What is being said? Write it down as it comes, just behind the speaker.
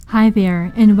Hi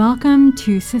there, and welcome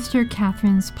to Sister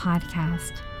Catherine's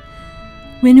podcast.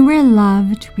 When we're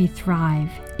loved, we thrive.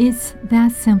 It's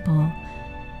that simple.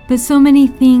 But so many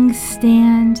things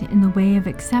stand in the way of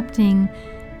accepting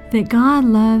that God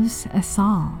loves us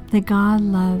all, that God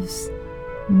loves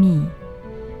me.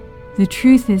 The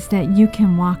truth is that you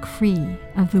can walk free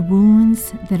of the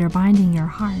wounds that are binding your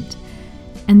heart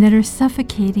and that are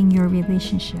suffocating your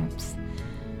relationships.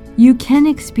 You can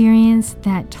experience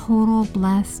that total,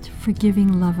 blessed,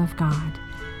 forgiving love of God,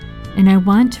 and I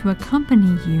want to accompany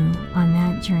you on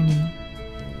that journey.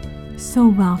 So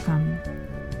welcome.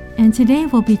 And today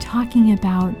we'll be talking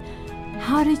about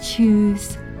how to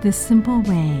choose the simple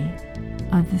way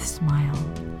of the smile.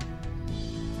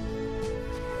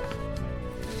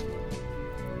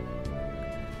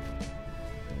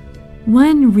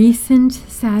 One recent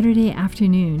Saturday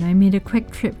afternoon, I made a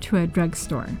quick trip to a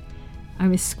drugstore. I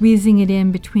was squeezing it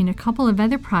in between a couple of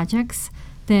other projects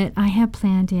that I had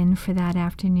planned in for that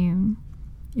afternoon.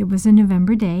 It was a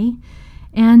November day,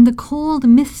 and the cold,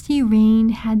 misty rain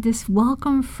had this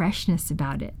welcome freshness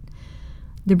about it.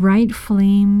 The bright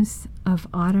flames of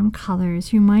autumn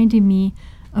colors reminded me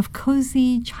of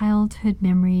cozy childhood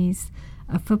memories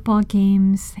of football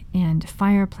games and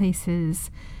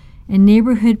fireplaces and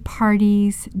neighborhood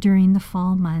parties during the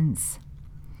fall months.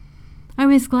 I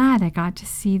was glad I got to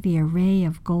see the array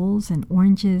of golds and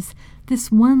oranges this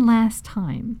one last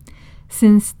time,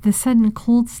 since the sudden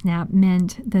cold snap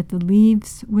meant that the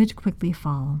leaves would quickly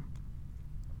fall.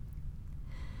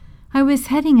 I was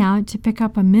heading out to pick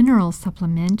up a mineral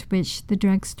supplement which the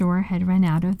drugstore had run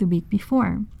out of the week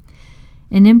before.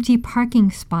 An empty parking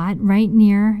spot right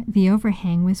near the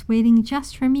overhang was waiting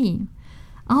just for me.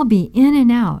 I'll be in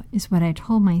and out, is what I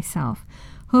told myself,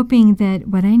 hoping that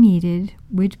what I needed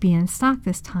would be in stock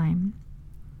this time.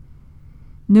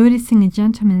 Noticing a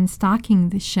gentleman stocking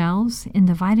the shelves in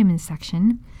the vitamin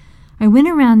section, I went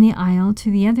around the aisle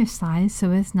to the other side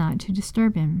so as not to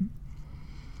disturb him.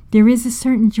 There is a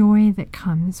certain joy that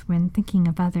comes when thinking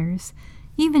of others,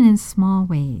 even in small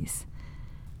ways.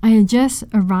 I had just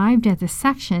arrived at the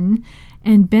section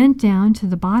and bent down to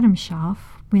the bottom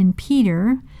shelf when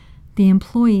Peter, the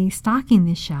employee stocking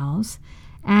the shelves,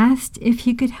 asked if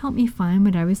he could help me find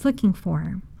what I was looking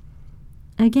for.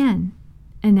 Again,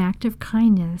 an act of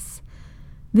kindness,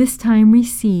 this time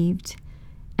received,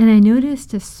 and I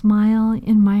noticed a smile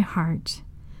in my heart.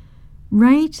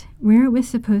 Right where it was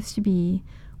supposed to be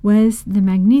was the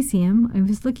magnesium I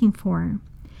was looking for,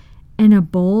 and a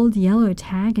bold yellow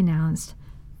tag announced,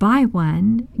 "Buy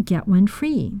one, get one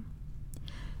free."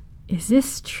 "Is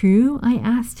this true?" I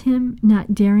asked him,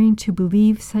 not daring to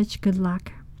believe such good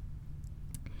luck.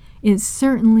 "It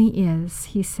certainly is,"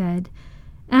 he said.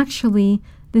 "Actually,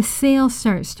 the sale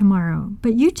starts tomorrow,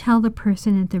 but you tell the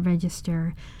person at the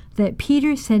register that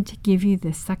Peter said to give you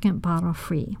the second bottle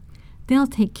free. They'll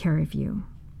take care of you."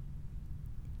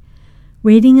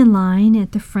 Waiting in line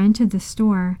at the front of the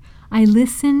store, I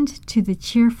listened to the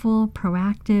cheerful,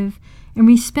 proactive, and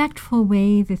respectful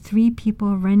way the three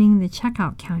people running the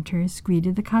checkout counters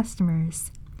greeted the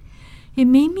customers. It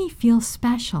made me feel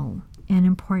special and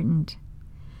important.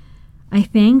 I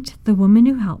thanked the woman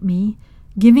who helped me,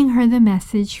 giving her the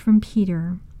message from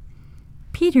Peter.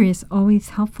 "Peter is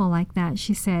always helpful like that,"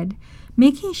 she said,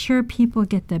 making sure people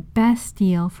get the best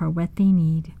deal for what they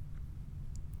need.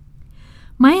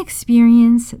 My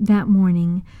experience that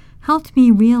morning helped me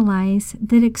realize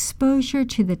that exposure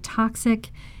to the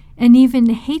toxic and even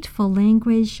hateful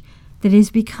language that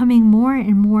is becoming more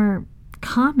and more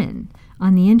common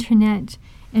on the internet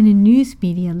and in news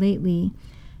media lately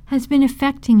has been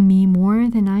affecting me more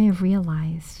than I have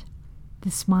realized.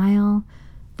 The smile,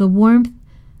 the warmth,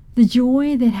 the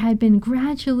joy that had been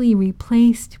gradually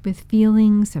replaced with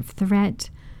feelings of threat,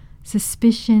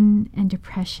 suspicion, and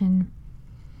depression.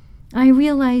 I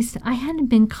realized I hadn't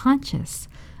been conscious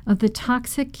of the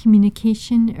toxic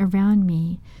communication around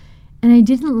me, and I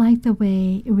didn't like the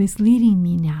way it was leading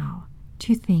me now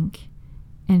to think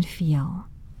and feel.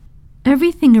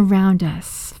 Everything around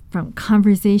us, from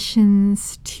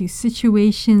conversations to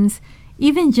situations,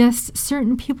 even just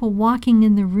certain people walking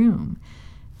in the room,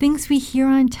 things we hear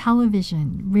on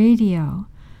television, radio,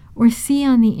 or see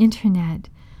on the internet,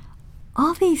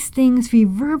 all these things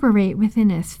reverberate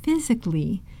within us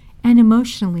physically and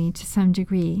emotionally to some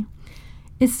degree.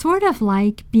 It's sort of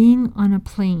like being on a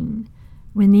plane.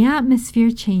 When the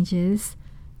atmosphere changes,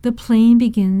 the plane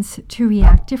begins to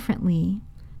react differently.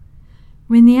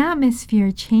 When the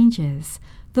atmosphere changes,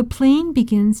 the plane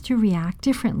begins to react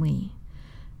differently.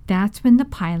 That's when the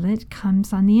pilot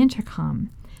comes on the intercom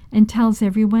and tells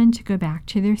everyone to go back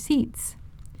to their seats.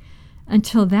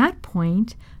 Until that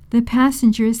point, The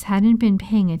passengers hadn't been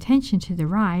paying attention to the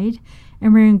ride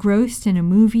and were engrossed in a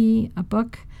movie, a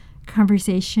book,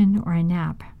 conversation, or a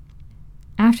nap.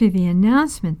 After the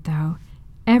announcement, though,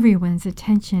 everyone's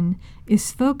attention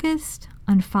is focused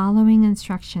on following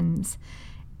instructions,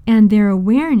 and their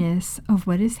awareness of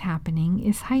what is happening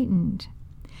is heightened.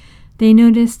 They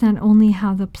notice not only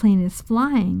how the plane is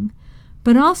flying,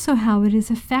 but also how it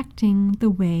is affecting the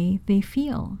way they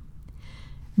feel.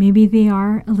 Maybe they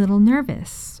are a little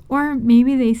nervous, or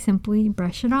maybe they simply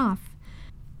brush it off.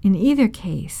 In either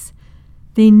case,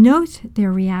 they note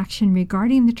their reaction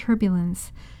regarding the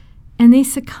turbulence, and they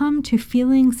succumb to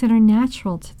feelings that are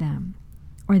natural to them,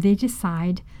 or they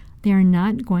decide they are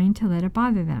not going to let it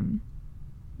bother them.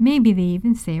 Maybe they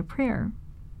even say a prayer.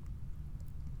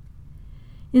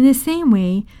 In the same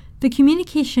way, the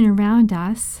communication around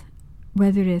us,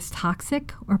 whether it is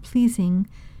toxic or pleasing,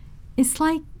 it's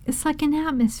like an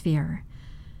atmosphere.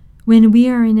 When we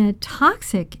are in a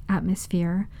toxic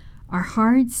atmosphere, our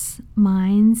hearts,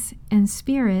 minds, and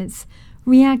spirits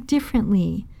react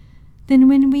differently than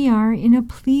when we are in a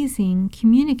pleasing,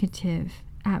 communicative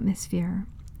atmosphere.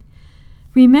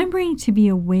 Remembering to be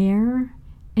aware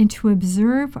and to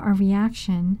observe our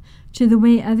reaction to the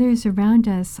way others around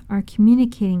us are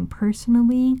communicating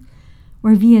personally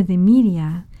or via the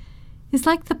media is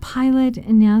like the pilot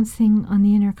announcing on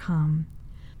the intercom,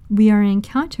 "We are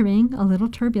encountering a little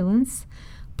turbulence.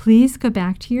 Please go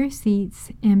back to your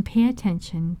seats and pay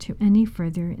attention to any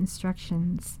further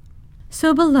instructions."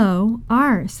 So below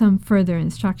are some further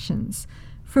instructions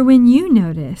for when you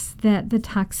notice that the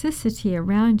toxicity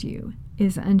around you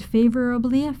is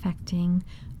unfavorably affecting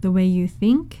the way you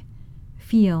think,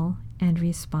 feel, and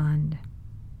respond.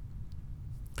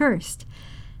 First,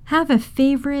 have a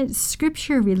favorite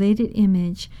scripture-related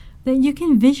image that you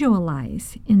can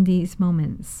visualize in these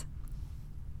moments.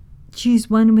 Choose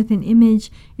one with an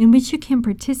image in which you can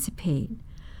participate.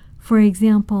 For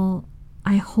example,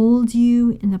 "I hold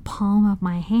you in the palm of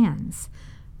my hands,"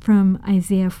 from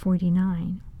Isaiah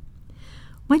 49.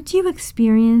 What do you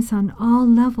experience on all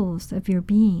levels of your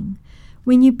being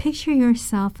when you picture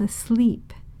yourself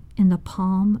asleep in the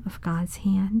palm of God's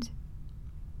hand?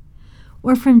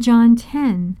 Or from John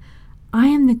 10, "I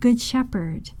am the good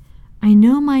shepherd. I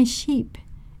know my sheep,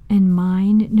 and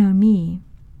mine know me."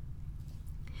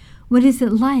 What is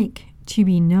it like to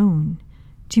be known,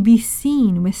 to be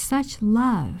seen with such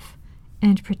love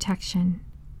and protection?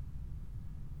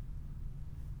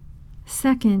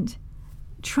 Second,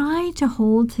 try to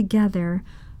hold together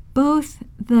both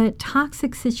the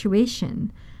toxic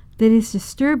situation that is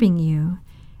disturbing you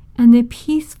and the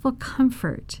peaceful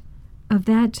comfort of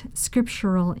that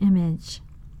scriptural image.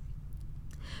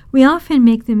 We often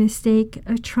make the mistake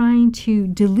of trying to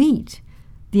delete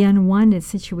the unwanted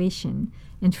situation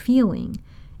and feeling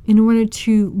in order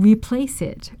to replace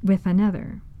it with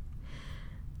another.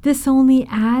 This only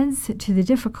adds to the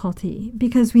difficulty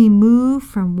because we move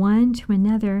from one to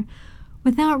another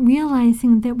without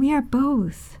realizing that we are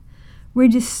both. We're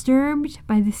disturbed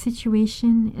by the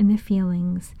situation and the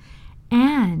feelings,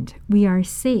 and we are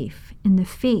safe in the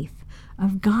faith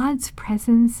of God's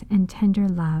presence and tender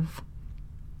love.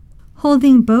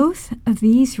 Holding both of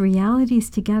these realities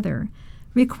together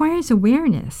requires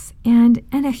awareness and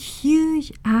a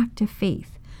huge act of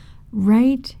faith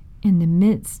right in the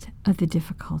midst of the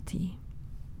difficulty.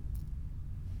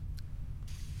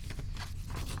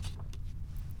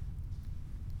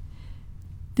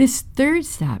 This third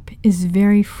step is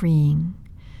very freeing.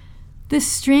 The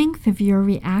strength of your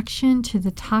reaction to the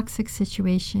toxic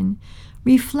situation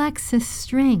reflects the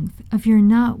strength of your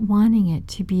not wanting it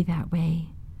to be that way.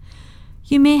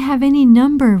 You may have any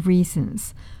number of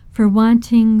reasons for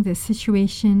wanting the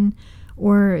situation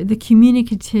or the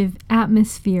communicative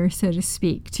atmosphere, so to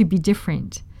speak, to be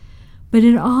different. But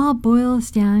it all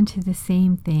boils down to the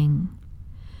same thing.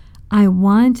 I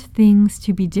want things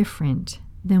to be different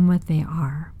than what they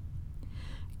are.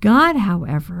 God,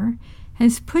 however,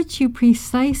 has put you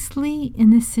precisely in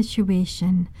this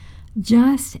situation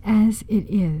just as it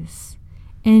is.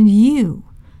 And you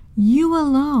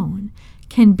alone,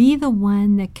 can be the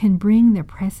one that can bring the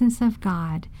presence of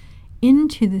God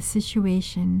into the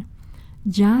situation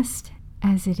just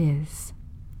as it is.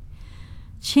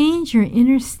 Change your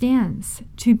inner stance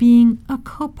to being a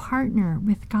co-partner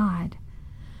with God,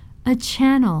 a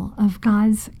channel of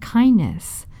God's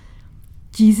kindness,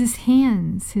 Jesus'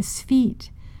 hands, his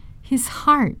feet, his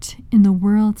heart in the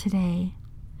world today.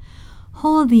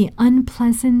 Hold the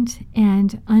unpleasant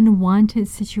and unwanted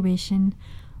situation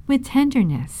with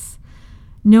tenderness,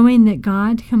 knowing that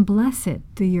God can bless it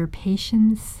through your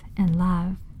patience and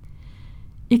love.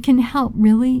 It can help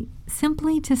really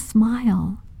simply to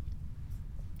smile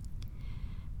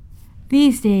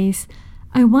These days,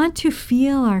 I want to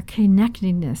feel our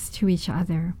connectedness to each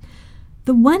other,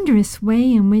 the wondrous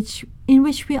way in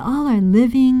which we all are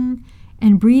living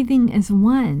and breathing as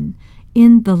one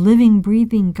in the living,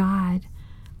 breathing God,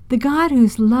 the God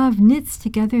whose love knits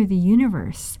together the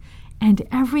universe and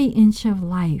every inch of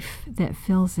life that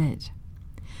fills it.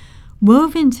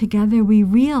 Woven together, we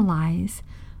realize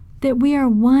that we are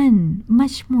one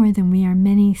much more than we are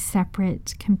many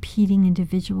separate, competing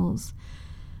individuals,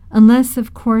 unless,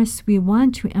 of course, we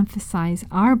want to emphasize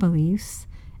our beliefs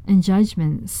and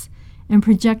judgments and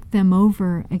project them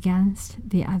over against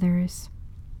the others.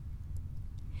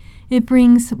 It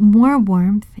brings more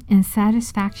warmth and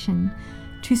satisfaction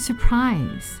to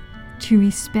surprise, to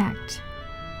respect,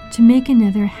 to make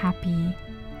another happy.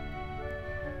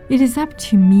 It is up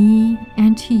to me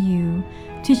and to you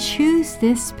to choose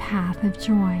this path of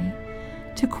joy,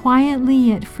 to quietly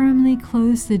yet firmly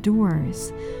close the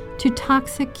doors to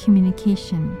toxic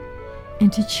communication,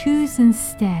 and to choose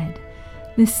instead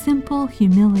the simple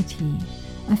humility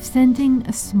of sending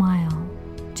a smile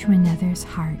to another's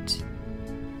heart.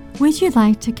 Would you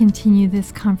like to continue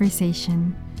this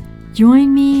conversation?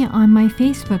 Join me on my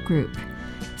Facebook group,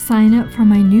 sign up for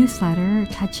my newsletter,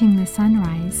 Touching the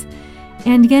Sunrise,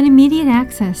 and get immediate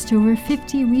access to over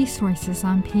 50 resources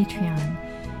on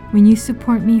Patreon when you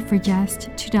support me for just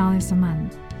 $2 a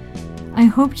month. I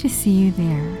hope to see you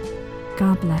there.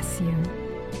 God bless you.